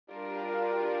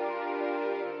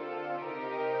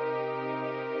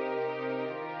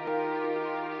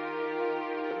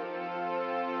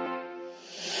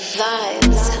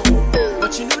vibes.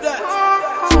 But you knew that.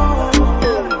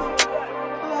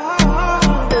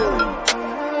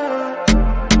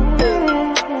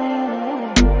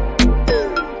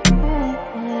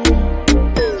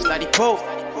 It's Ladipoe.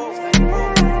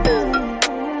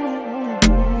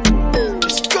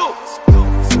 Let's go.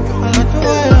 I like the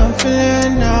way I'm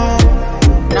feeling now.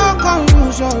 Not gonna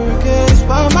use your regrets,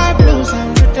 but my blues I'm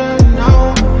written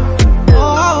now.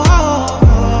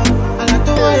 I like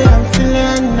the way I'm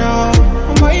feeling now.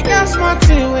 Mama, you got smart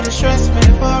tea with the stress me,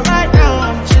 but right now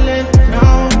I'm chilling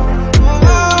now.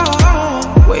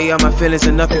 Way out my feelings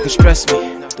and nothing can stress me.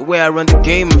 The way I run the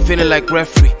game, I'm feeling like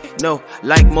referee. No,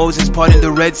 like Moses parting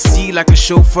the Red Sea, like a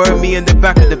chauffeur, me in the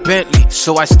back of the Bentley.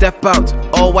 So I step out,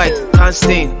 all white, can't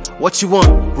stain. What you want?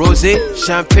 Rozay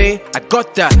Champagne? I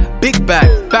got that. Big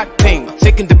bag, back pain.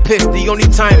 Taking the piss, the only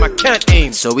time I can't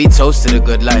aim. So we toasted a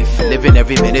good life, living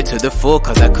every minute to the full,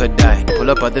 cause I could die. Pull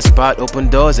up at the spot, open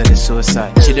doors and it's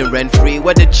suicide. Chilling rent free,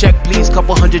 where the check please,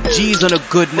 couple hundred G's on a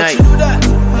good night. I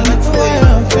like the way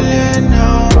I'm feeling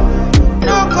now.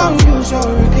 No come use your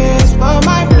regrets, but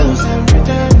my blues I'm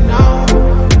written now.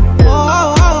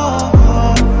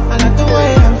 I like the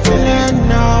way I'm feeling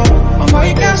now. Mama,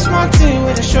 you got smart tea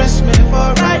with the stress me,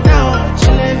 but right now I'm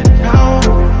chilling now.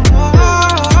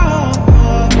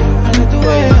 I like the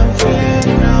way I'm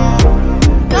feeling now.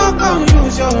 No come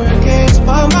use your regrets,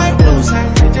 but my blues I'm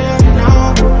written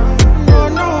now.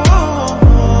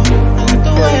 I like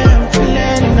the way I'm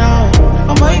feeling now.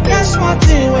 Mama, you got smart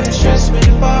tea with the stress me,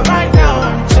 but right now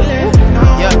I'm chilling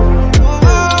now.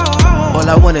 Yeah. All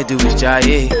I wanna do is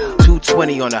jive.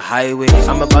 220 on the highway.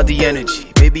 I'm about the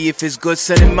energy. Baby, if it's good,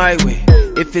 send it my way.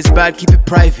 If it's bad, keep it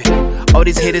private. All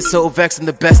these haters so vexed, I'm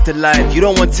the best alive. You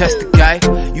don't want to test the guy.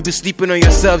 You been sleeping on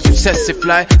yourselves, you test it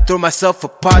fly. Throw myself a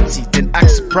party, then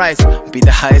act surprised. Be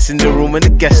the highest in the room when the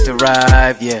guests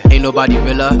arrive. Yeah, ain't nobody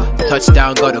realer.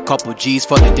 Touchdown, got a couple G's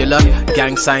for the dealer.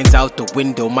 Gang signs out the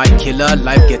window, my killer.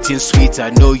 Life getting sweeter,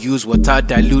 no use water,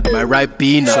 dilute my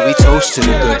Ribena. So we toast to the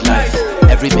good life.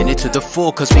 Every minute to the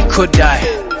full, cause we could die.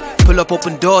 Pull up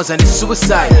open doors and it's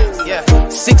suicide. Yeah,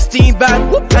 16 bad,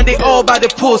 whoop, and they all by the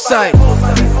poolside. I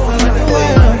like the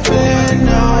way I'm feeling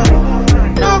now.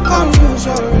 No come use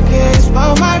your regrets,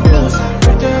 but my blues I'm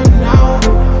written now.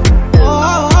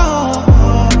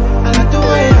 I like the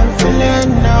way I'm feeling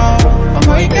now.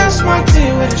 Mama, you got smart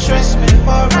tea with the stress me,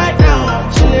 but right now I'm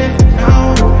chilling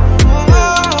now.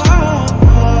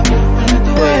 I like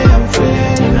the way I'm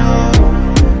feeling now.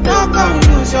 No come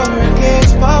use your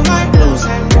regrets, but my blues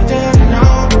I'm written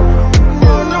now.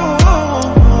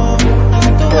 I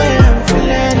like the way I'm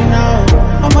feeling now.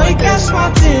 Mama, you got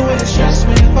smart tea with the stress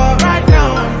me, but right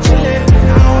now I'm chilling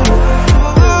now.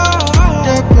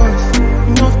 Dead boys,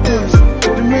 enough tears,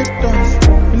 they make dust,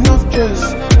 enough stress,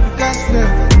 gas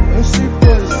left, and sweet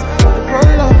boys,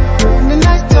 roll up, and the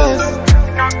night dust.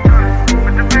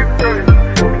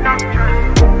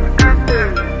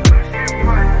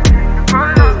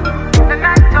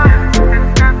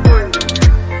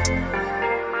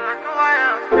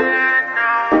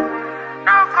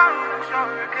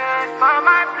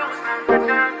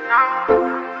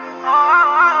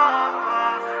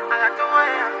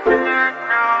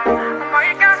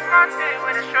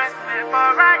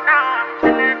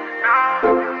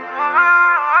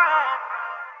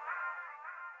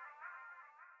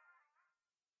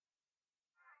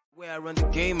 Way I run the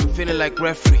game, I'm feeling like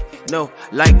referee. No,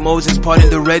 like Moses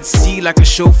parting the Red Sea, like a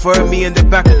chauffeur, me in the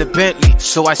back of the Bentley.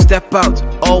 So I step out,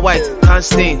 all white, can't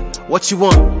stain. What you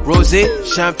want? Rozay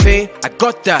Champagne? I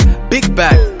got that. Big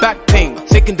bag, back pain.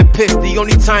 Taking the piss, the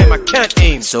only time I can't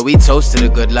aim. So we toasted a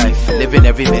good life, living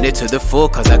every minute to the full,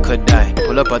 cause I could die.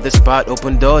 Pull up at the spot,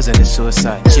 open doors and it's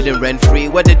suicide. Chilling rent free,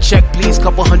 where the check please,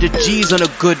 couple hundred G's on a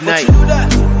good night.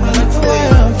 I like the way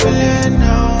I'm feeling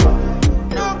now.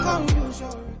 No come use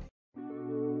your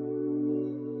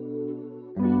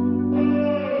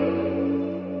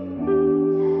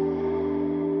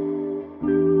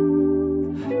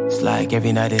It's like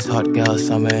every night is hot girl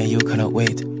summer and you cannot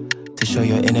wait to show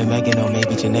your inner Megan or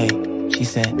maybe Janae. She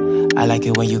said, I like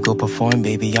it when you go perform,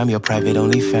 baby. I'm your private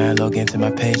only fan, log into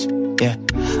my page. Yeah,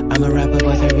 I'm a rapper,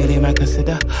 but I really might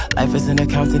consider life as an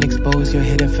accountant, expose your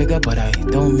hidden figure. But I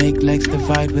don't make legs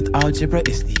divide with algebra.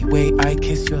 It's the way I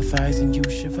kiss your thighs and you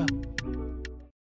shiver.